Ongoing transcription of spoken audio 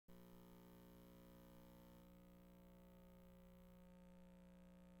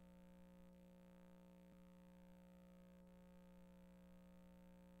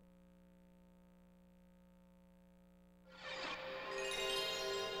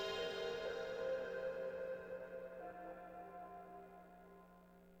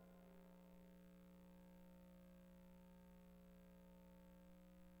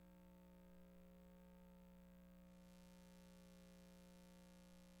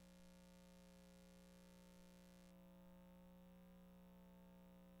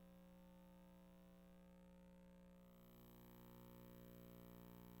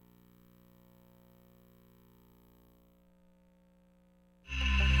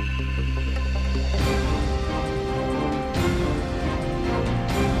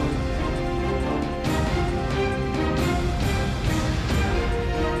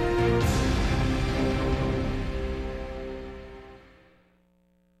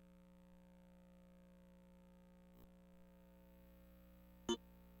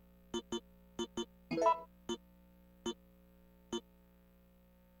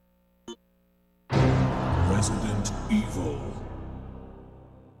Resident Evil.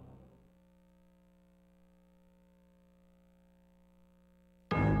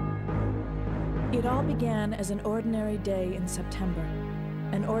 It all began as an ordinary day in September.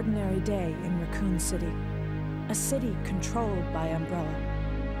 An ordinary day in Raccoon City. A city controlled by Umbrella.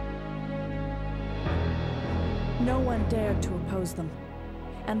 No one dared to oppose them,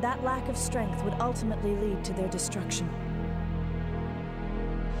 and that lack of strength would ultimately lead to their destruction.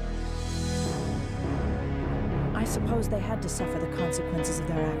 I suppose they had to suffer the consequences of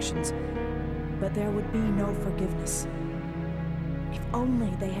their actions, but there would be no forgiveness. If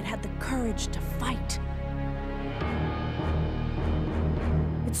only they had had the courage to fight.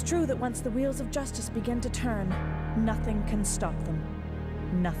 It's true that once the wheels of justice begin to turn, nothing can stop them.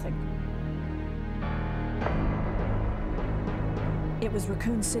 Nothing. It was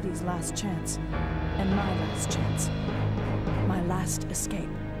Raccoon City's last chance, and my last chance. My last escape.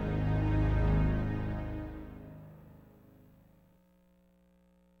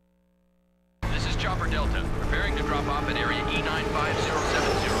 Chopper Delta, preparing to drop off at area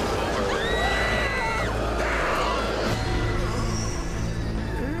E95070. Over.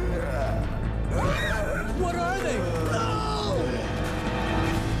 What are they?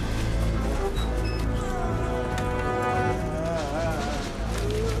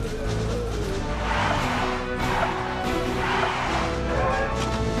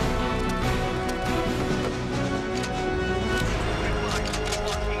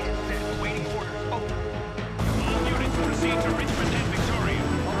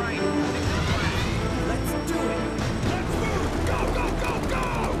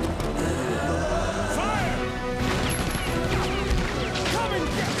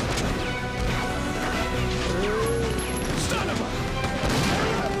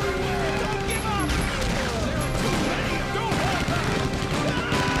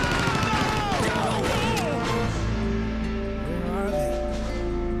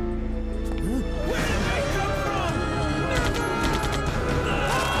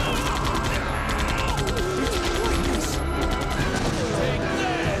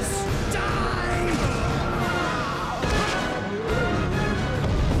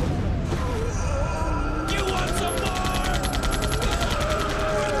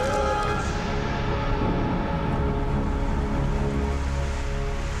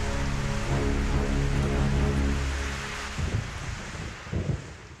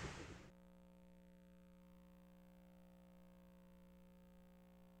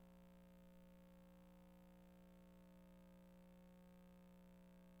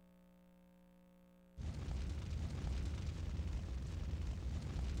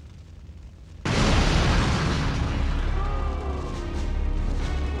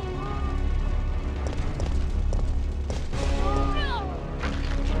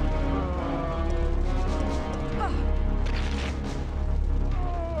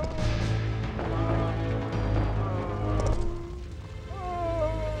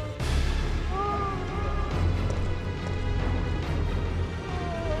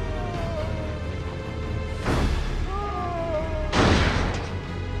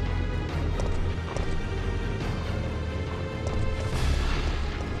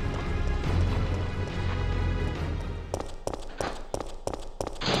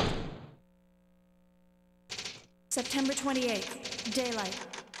 September 28th, daylight.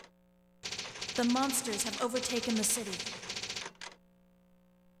 The monsters have overtaken the city.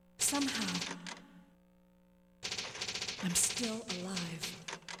 Somehow, I'm still alive.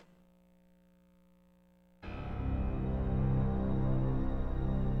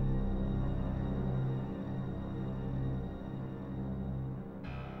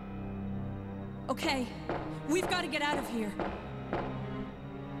 Okay, we've got to get out of here.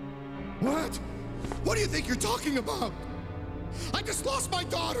 What? What do you think you're talking about? I just lost my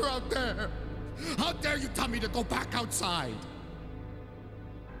daughter out there! How dare you tell me to go back outside?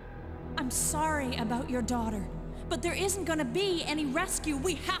 I'm sorry about your daughter, but there isn't gonna be any rescue.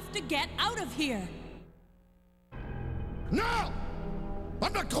 We have to get out of here! No!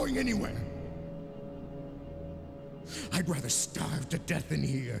 I'm not going anywhere! I'd rather starve to death in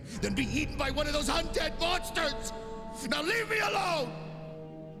here than be eaten by one of those undead monsters! Now leave me alone!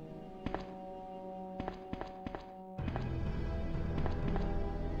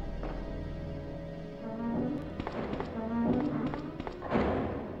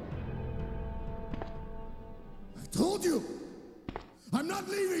 told you! I'm not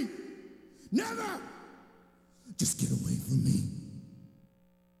leaving! Never! Just get away from me.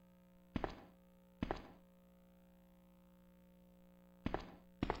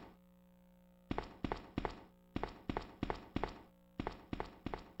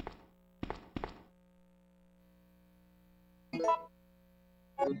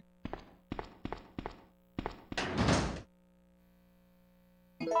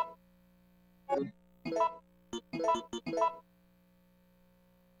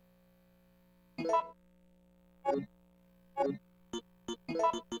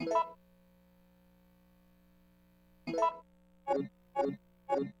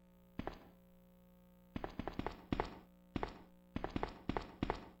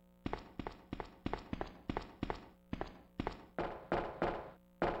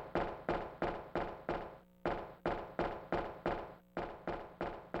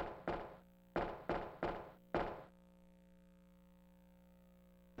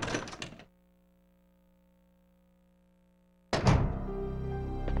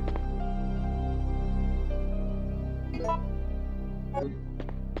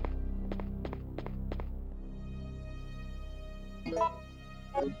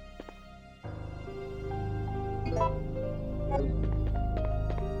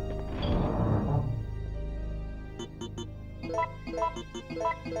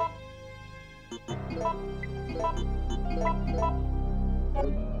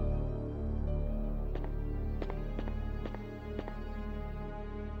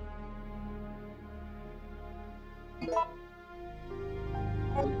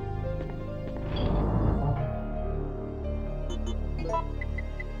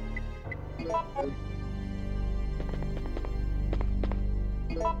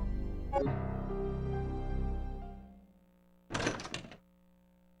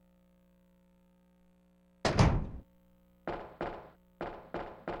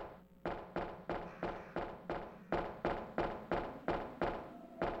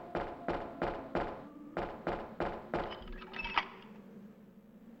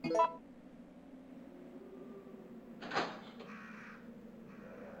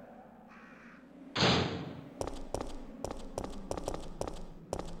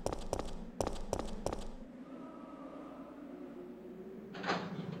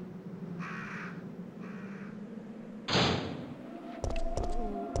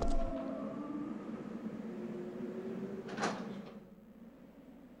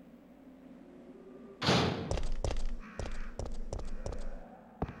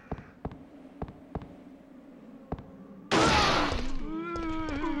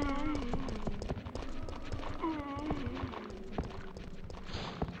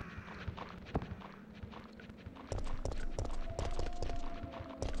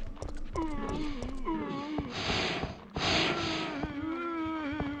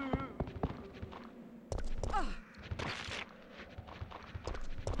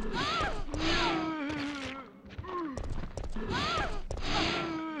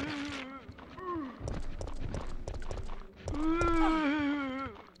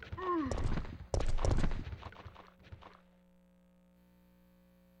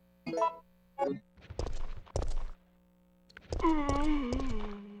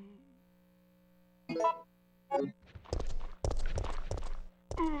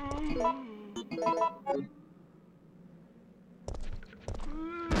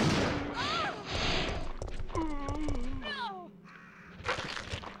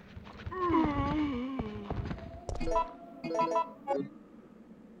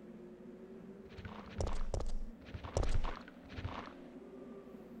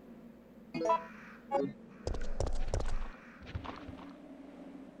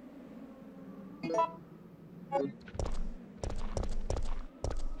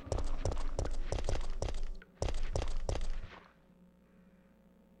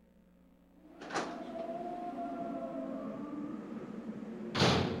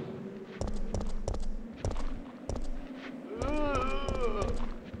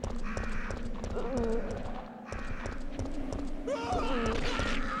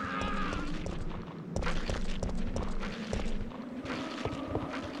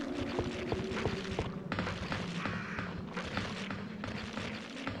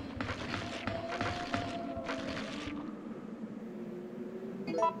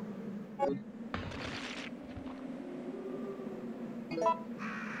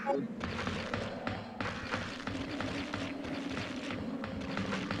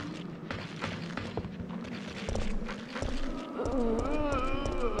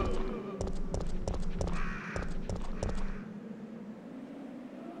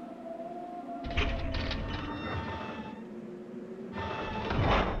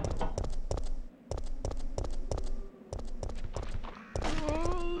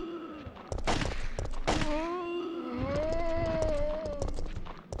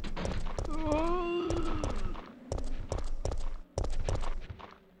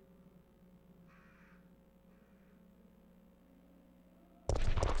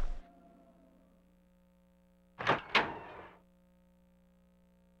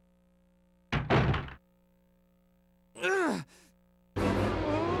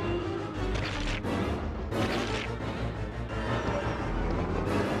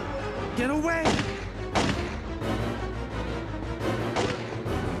 Get away!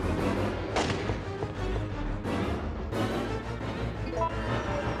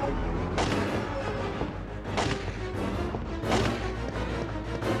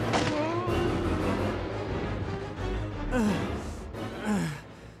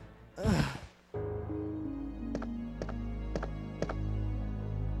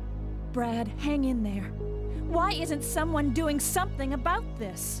 Brad, hang in there. Why isn't someone doing something about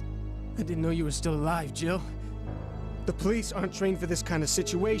this? I didn't know you were still alive, Jill. The police aren't trained for this kind of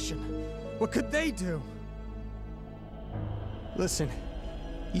situation. What could they do? Listen,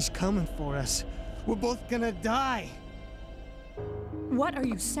 he's coming for us. We're both gonna die. What are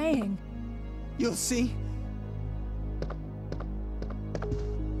you saying? You'll see.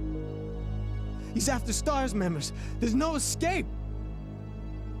 He's after STARS members. There's no escape.